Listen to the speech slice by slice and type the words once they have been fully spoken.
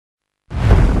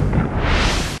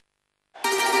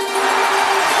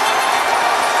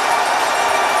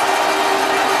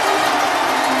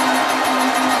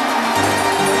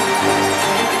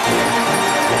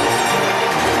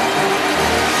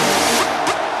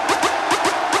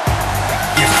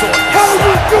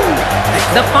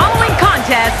The following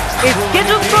contest is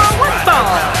scheduled for one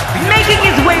fall. Making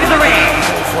his way to the ring,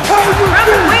 from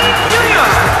Queens, New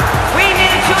York, weighing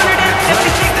in at 256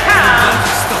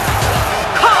 pounds,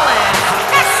 Colin,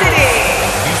 Cassady.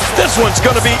 This one's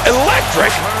going to be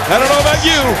electric. I don't know about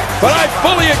you, but I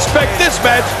fully expect this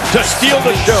match to steal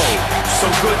the show.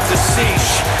 So good to see.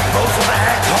 Those will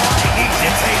act hard, easy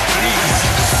to take it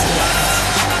easy.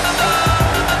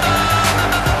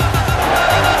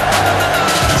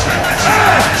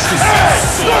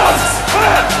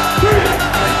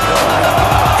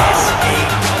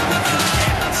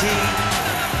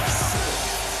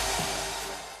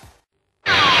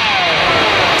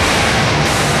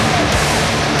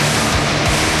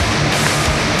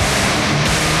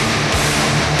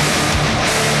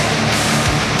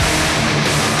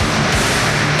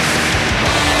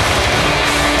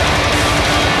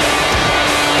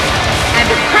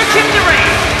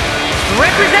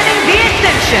 Representing the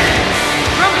Ascension,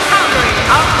 from Calgary,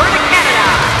 Alberta, Canada,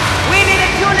 weighing in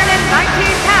at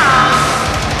 219 pounds,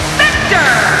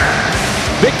 VIKTOR!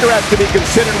 VIKTOR has to be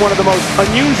considered one of the most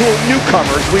unusual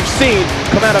newcomers we've seen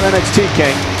come out of NXT,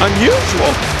 King.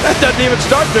 Unusual? That doesn't even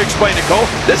start to explain it, Cole.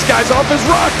 This guy's off his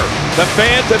rocker. The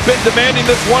fans have been demanding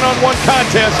this one-on-one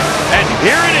contest, and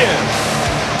here it is.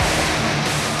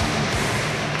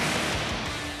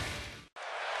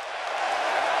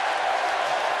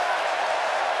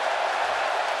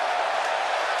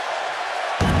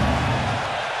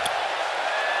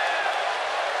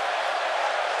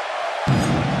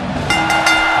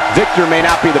 VIKTOR may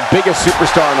not be the biggest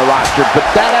superstar on the roster, but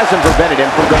that hasn't prevented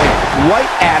him from going right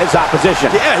at his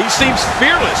opposition. Yeah, he seems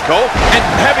fearless, Cole, and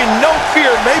having no fear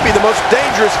may be the most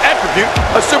dangerous attribute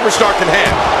a superstar can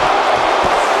have.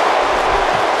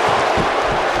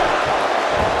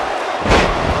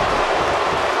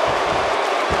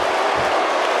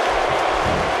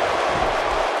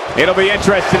 It'll be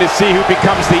interesting to see who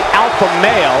becomes the alpha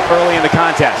male early in the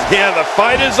contest. Yeah, the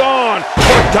fight is on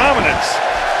for dominance.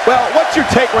 Well, what's your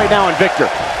take right now on VIKTOR?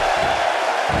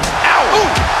 Ow! Ooh.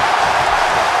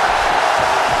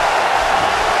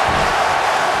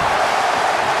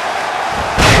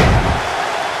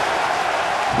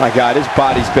 My God, his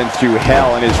body's been through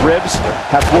hell, and his ribs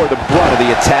have bore the brunt of the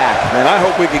attack. Man, I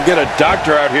hope we can get a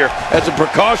doctor out here as a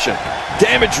precaution.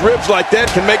 Damaged ribs like that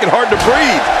can make it hard to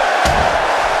breathe.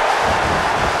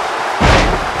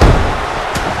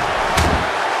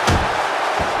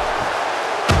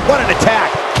 What an attack.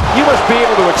 You must be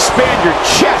able to expand your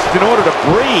chest in order to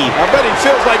breathe. I bet he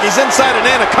feels like he's inside an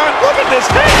anaconda. Look at this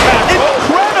handpack.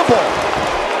 Incredible.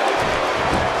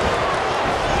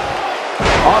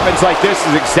 Offense like this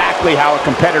is exactly how a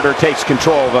competitor takes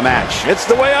control of a match. It's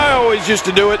the way I always used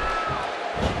to do it.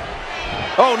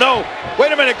 Oh, no.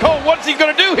 Wait a minute, Cole. What's he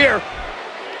going to do here?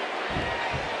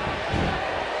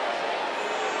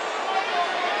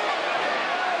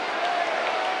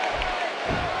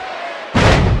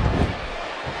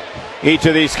 Each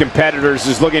of these competitors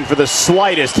is looking for the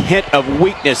slightest hint of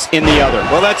weakness in the other.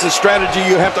 Well, that's a strategy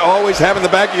you have to always have in the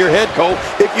back of your head, Cole.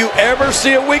 If you ever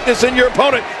see a weakness in your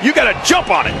opponent, you got to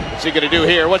jump on it. What's he going to do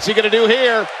here? What's he going to do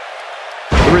here?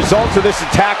 The results of this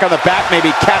attack on the back may be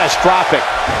catastrophic.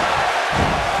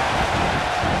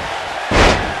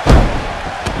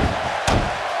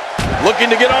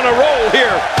 Looking to get on a roll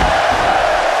here.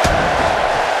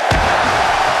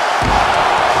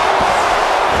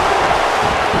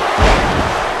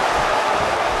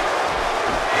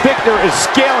 VIKTOR is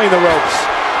scaling the ropes.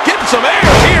 Getting some air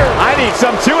here. I need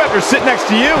some too after sitting next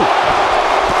to you.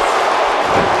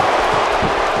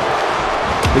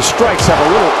 The strikes have a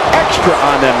little extra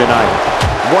on them tonight.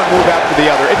 One move after the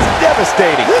other. It's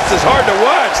devastating. This is hard to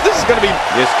watch. This is going to be...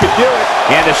 This could do it.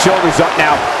 And the shoulder's up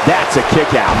now. That's a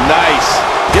kick out. Nice.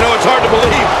 You know, it's hard to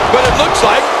believe, but it looks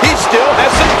like he still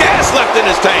has some gas left in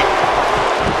his tank.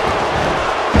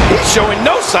 He's showing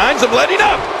no signs of letting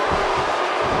up.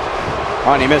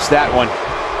 Oh, and he missed that one.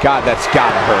 God, that's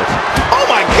gotta hurt. Oh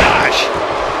my gosh!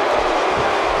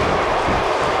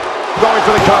 Going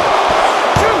for the cover.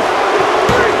 2,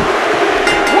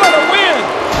 3. What a win!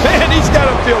 Man, he's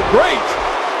gotta feel great.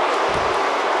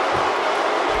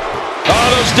 Oh,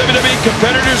 those WWE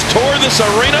competitors tore this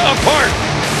arena apart.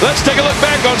 Let's take a look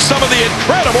back on some of the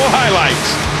incredible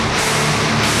highlights.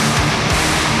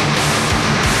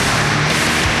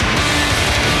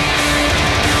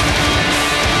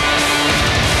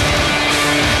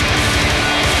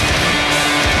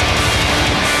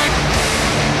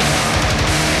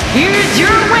 Here's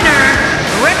your winner,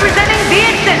 representing the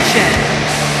Ascension,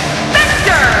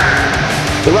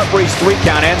 VIKTOR! The referee's 3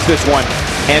 count ends this one.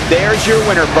 And there's your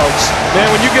winner, folks.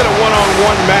 Man, when you get a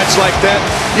one-on-one match like that,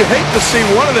 you hate to see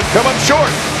one of them come up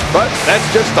short. but that's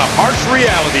just the harsh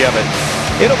reality of it.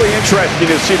 It'll be interesting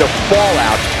to see the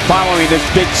fallout following this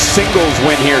big singles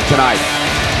win here tonight.